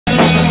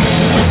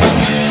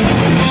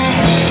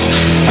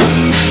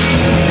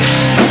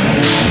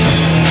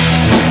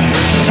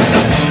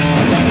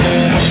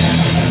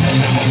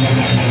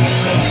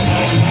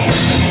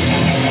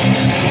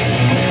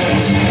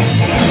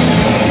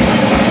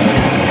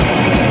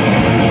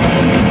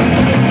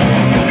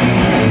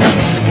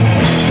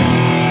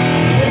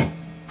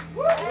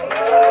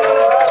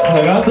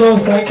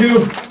thank you.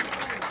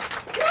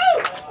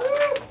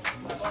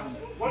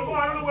 One more,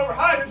 I don't know where we're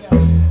hiding.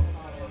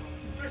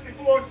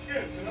 64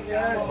 skins.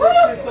 Yeah,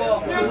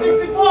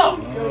 64.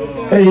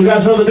 Hey, you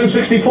guys know the new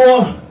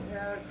 64?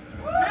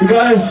 You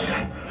guys,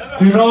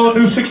 do you know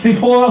new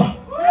 64?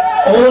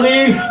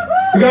 Oldie?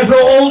 You guys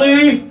know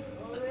oldie?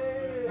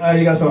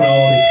 You guys don't know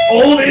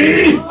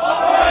oldie. Oldie!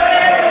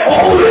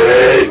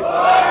 Oldie!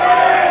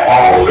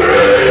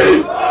 Oldie!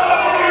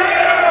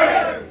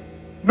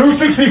 New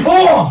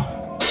 64!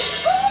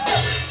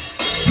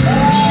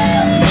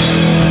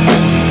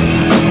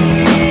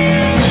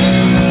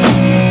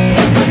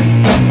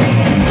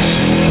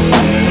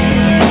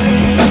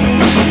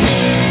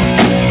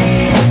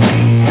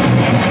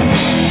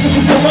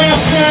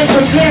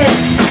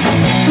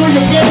 So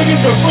you better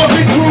get your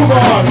fucking groove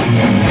on.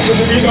 Because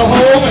if you go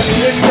home and you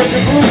didn't get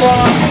your groove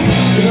on,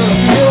 you're gonna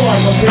feel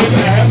like a big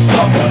ass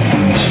sucker.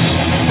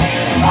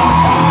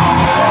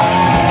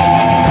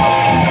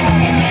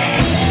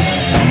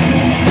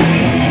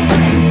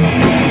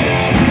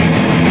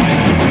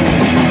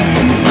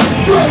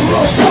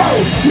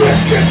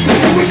 Let's get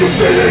busy with your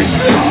city.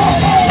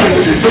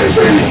 Energy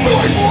busy.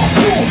 More nigga.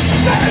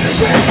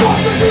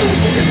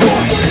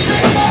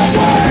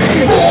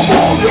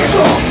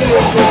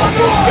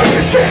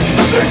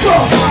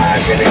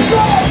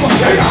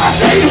 And I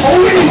say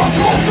holy.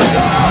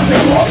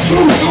 They want to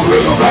the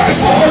riverbank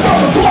for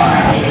another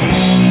glass.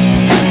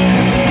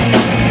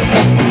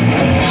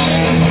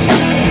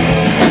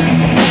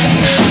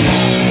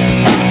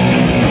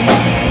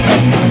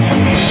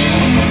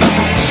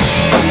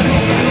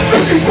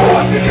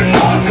 64, 64.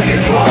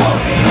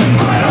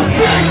 I don't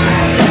think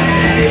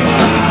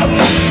anymore.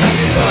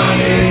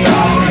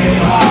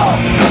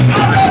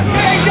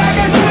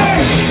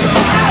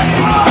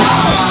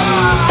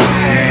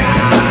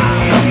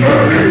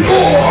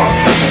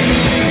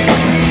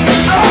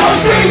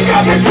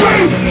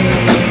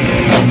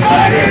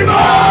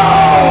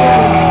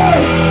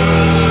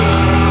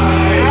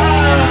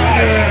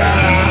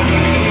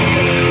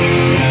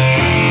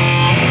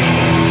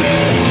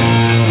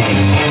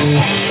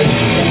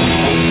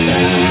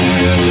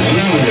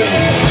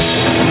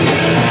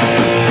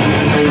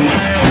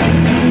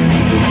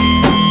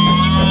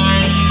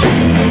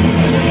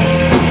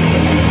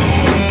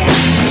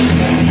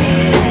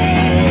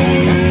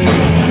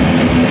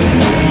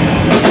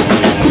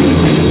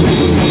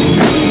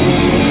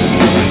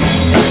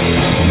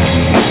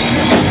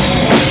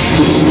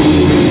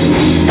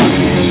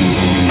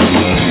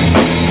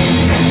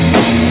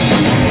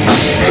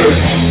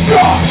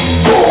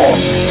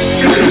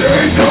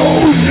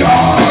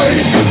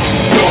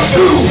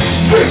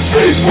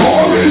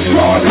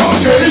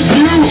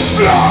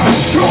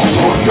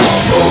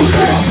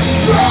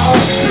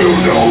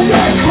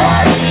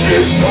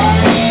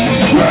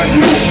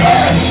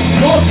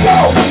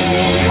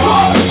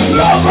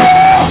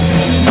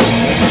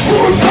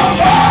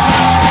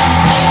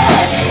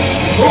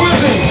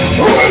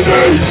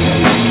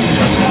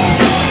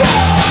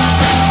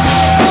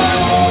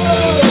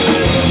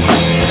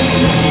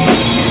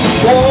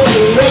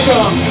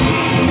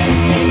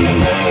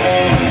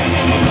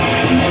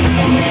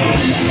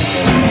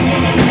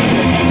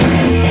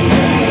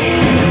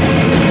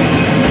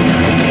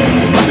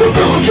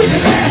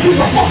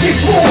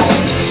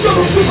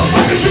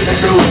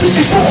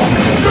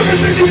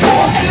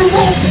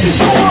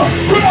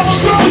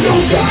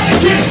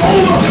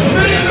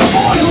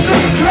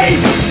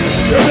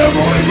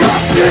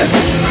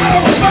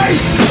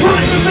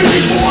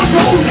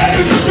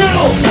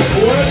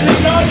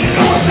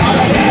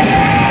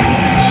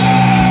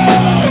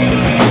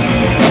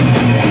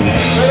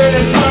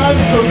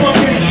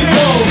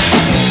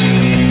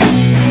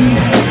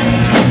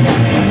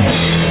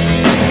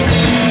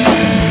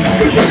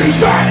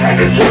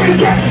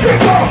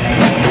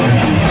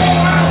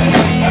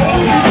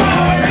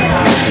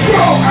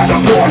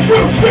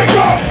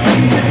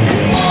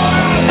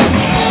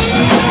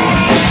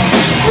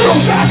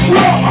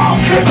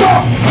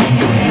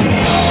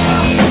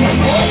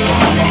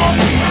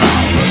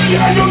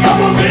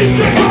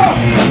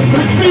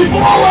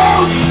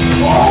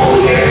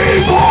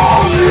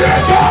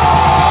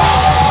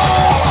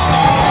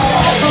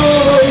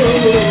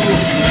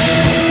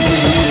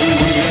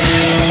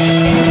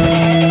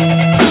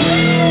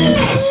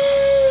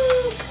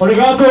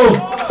 Arigato.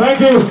 Thank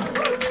you.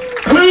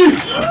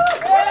 Please.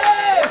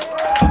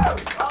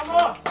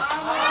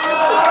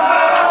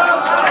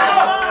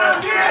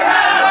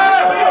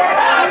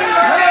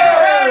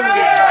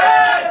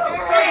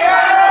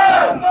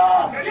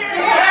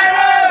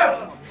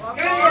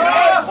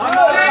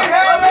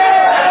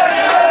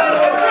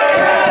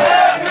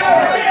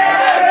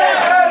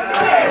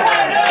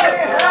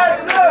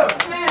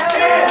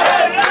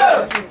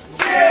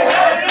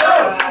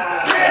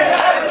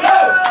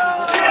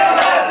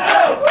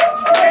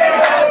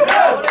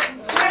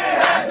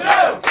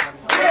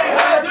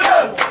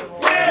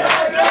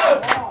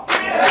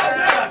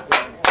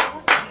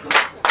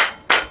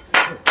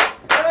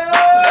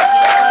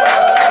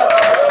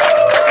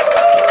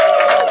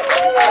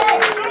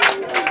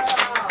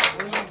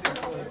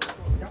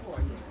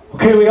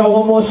 we got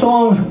one more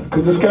song,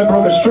 because this guy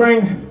broke a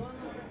string.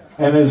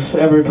 And as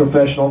every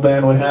professional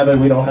band would have it,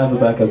 we don't have a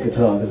backup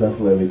guitar, because that's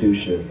the way we do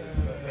shit.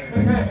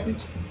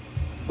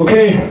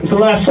 Okay, it's the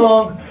last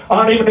song. I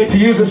don't even need to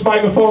use this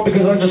microphone,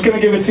 because I'm just going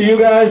to give it to you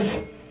guys.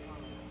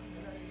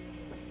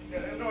 Yeah,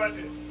 I have no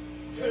idea.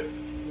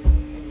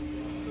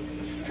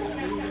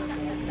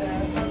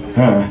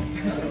 Alright,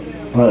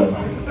 whatever.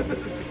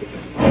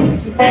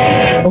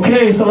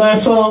 Okay, it's the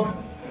last song.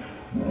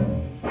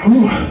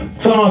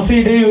 It's on our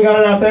CD, we got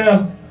it out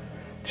there.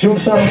 Juke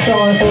Sound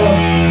selling for us.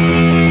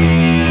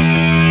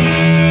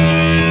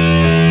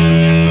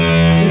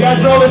 You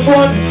guys know this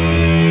one?